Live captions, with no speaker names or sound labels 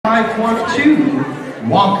quart 2,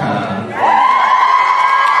 Wonka.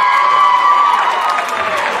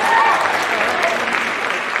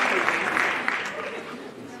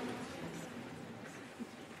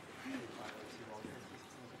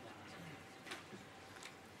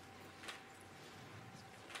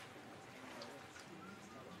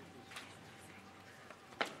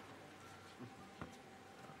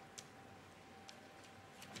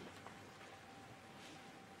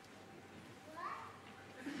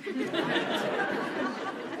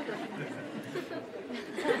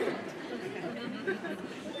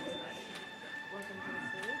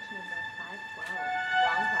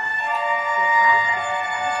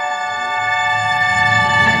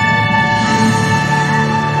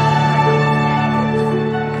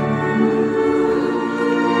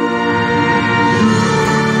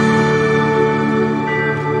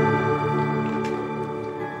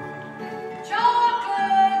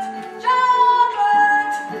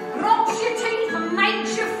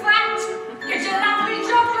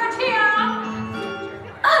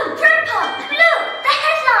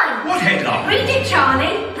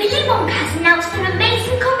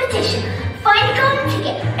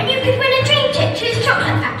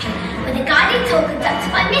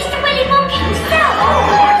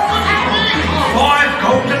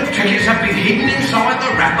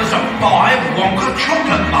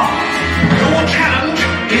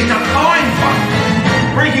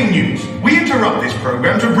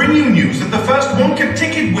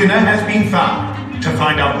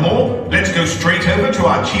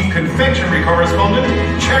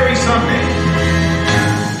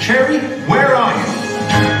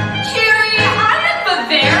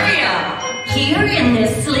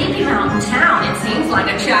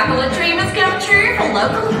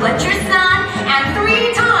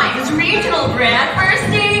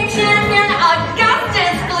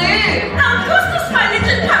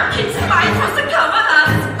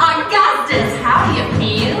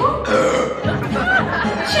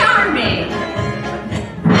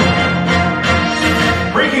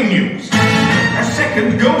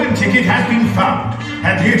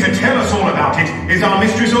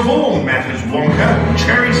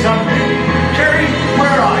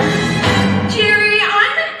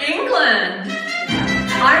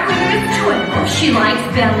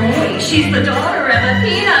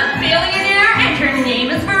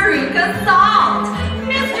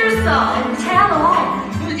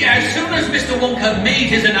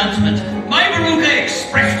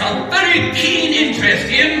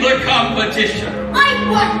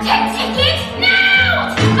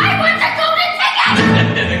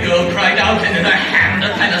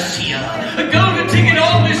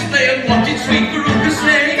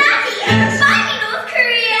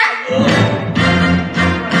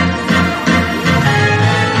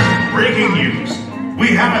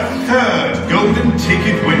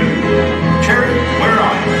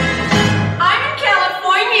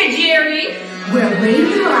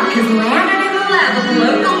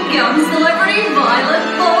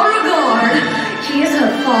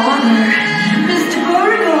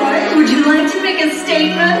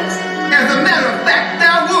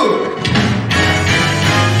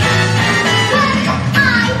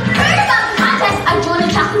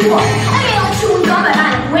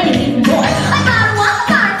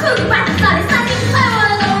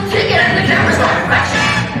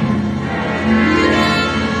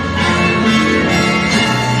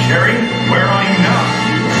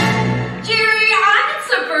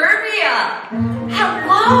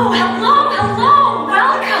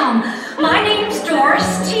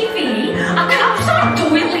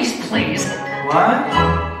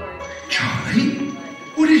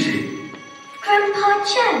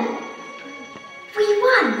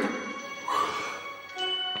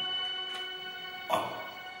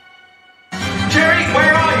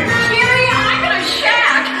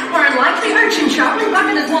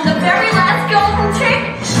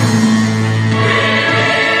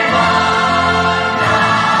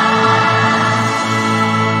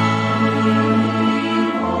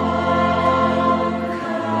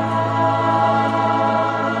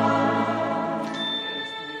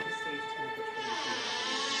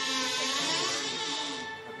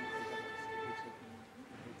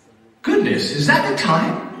 Is that the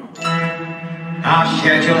time? Our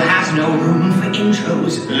schedule has no room for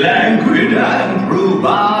intros, languid and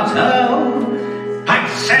rubato.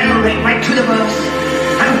 Accelerate right to the verse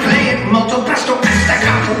and play it molto presto and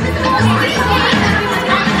staccato.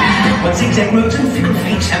 But zigzag roads and fickle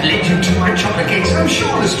fates have led you to my chocolate gates. I'm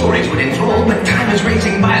sure the stories would enthrall, but time is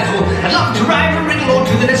racing by us all. I'd love to rhyme a riddle or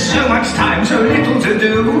two, but there's so much time, so little to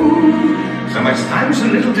do. So much time, so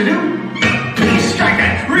little to do. Please strike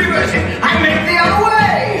that reverse.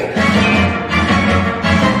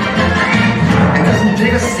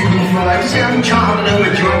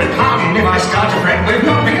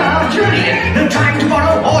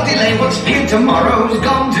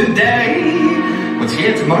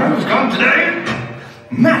 here tomorrow's gone today.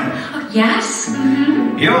 Madam. Yes?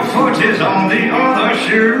 Your foot is on the other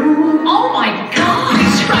shoe. Oh my God!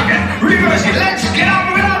 Striker, reverse it. Let's get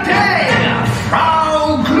on with our day.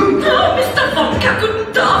 Frau Glut. Oh, Mr. Wonka, guten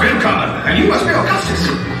Tag. Willkommen. And you must be Augustus.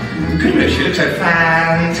 Goodness, you look so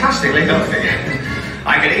fantastically healthy.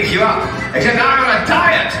 I could eat you up, except I'm on a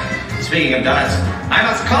diet. Speaking of diets, I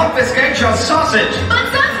must confiscate your sausage. But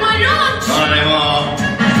that's my lunch! Not anymore.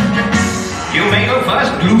 You may go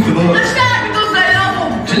first, Gluthenburg. Let's start with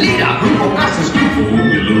those To lead our group, Augustus Glut. Oh,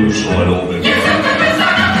 below side of it.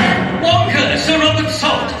 Wonka, Sir Robert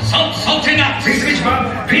Salt, salty nuts. Please reach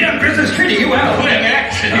Bob. Peanut business treating you well. Quick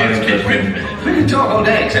action, Oh, it's it's different. We can talk all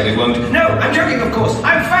day, except we won't. No, I'm joking, of course.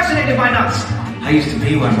 I'm fascinated by nuts. I used to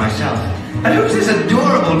be one myself. And who's this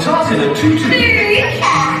adorable tot in a tutu?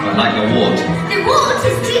 I like a wart. The wart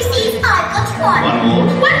is 2 C's, I've got one. One wart.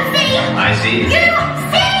 1 C. I see. You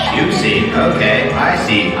see. You see. Okay, I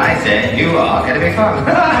see. I said you are going to be fun.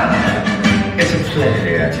 It's a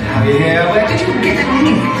pleasure to have you here. Where did you get it?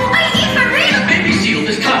 Are you for real? Baby seal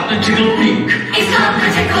this carpet tickle pink. It's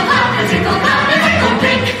tickle,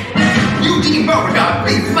 pink. Eugene Beauregard,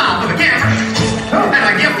 please smile for the camera. Oh, and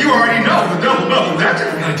I guess you already know the double Dutch.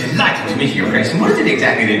 I'm delighted to meet you, Grace. And what is it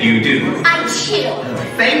exactly that you do? I chill.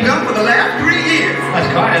 Same gun for the last 3 years.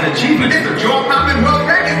 That's quite an achievement. It's a job I've been well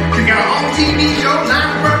record. She's got her own TV show, line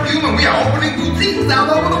of perfume, and we are opening boutiques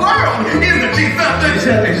all over the world. Isn't it, Chief Something? It's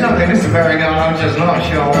certainly something, Mr. Beauregard. I'm just not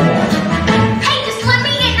sure what. Hey, just let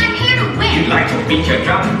me in. I'm here to win. You'd like to beat your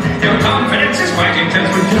drum? Your confidence is quite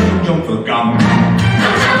intense. Jump the gum.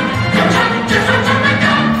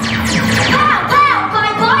 Wow,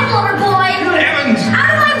 bye-bye, lover boy. Good heavens! Out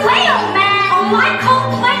of my way, old man. Oh, Michael,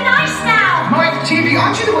 play nice now. My TV,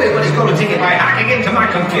 aren't you the way what he's got to take it by hacking into my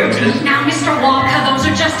computers? Now, Mr. Wonka, those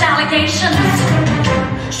are just allegations.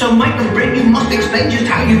 So, Michael Brain, you must explain just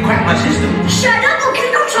how you cracked my system. Shut up, or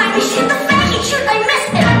can go try to shoot the faggot. Shoot, I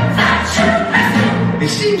missed him. It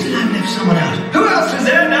seems that I've left someone out. Who else is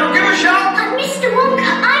there now? Give a shout! Mr. Wonka,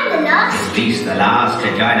 I'm the last. Peace, the last to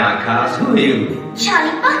join our cast. Who are you?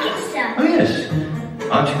 Charlie Bucket, sir. Oh, yes.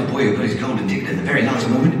 Aren't you the boy who put his golden ticket at the very last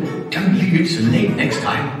moment? Don't leave it so late next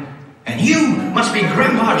time. And you must be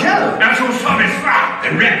Grandpa Joe. That's all sorry, fat.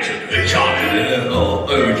 The wretched, Charlie,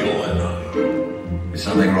 overjoyed. Is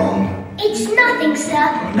something wrong? It's nothing, sir.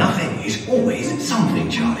 Well, nothing is always something,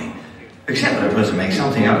 Charlie. Except when a person makes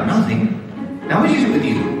something out of nothing. Now, what is it with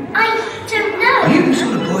you? I don't know. Are you the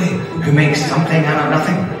sort of boy who makes something out of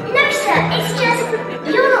nothing? No, sir. It's just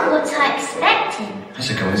you're not what I expected. That's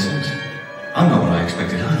a coincidence. I'm not what I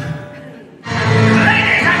expected either.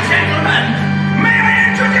 Ladies and gentlemen,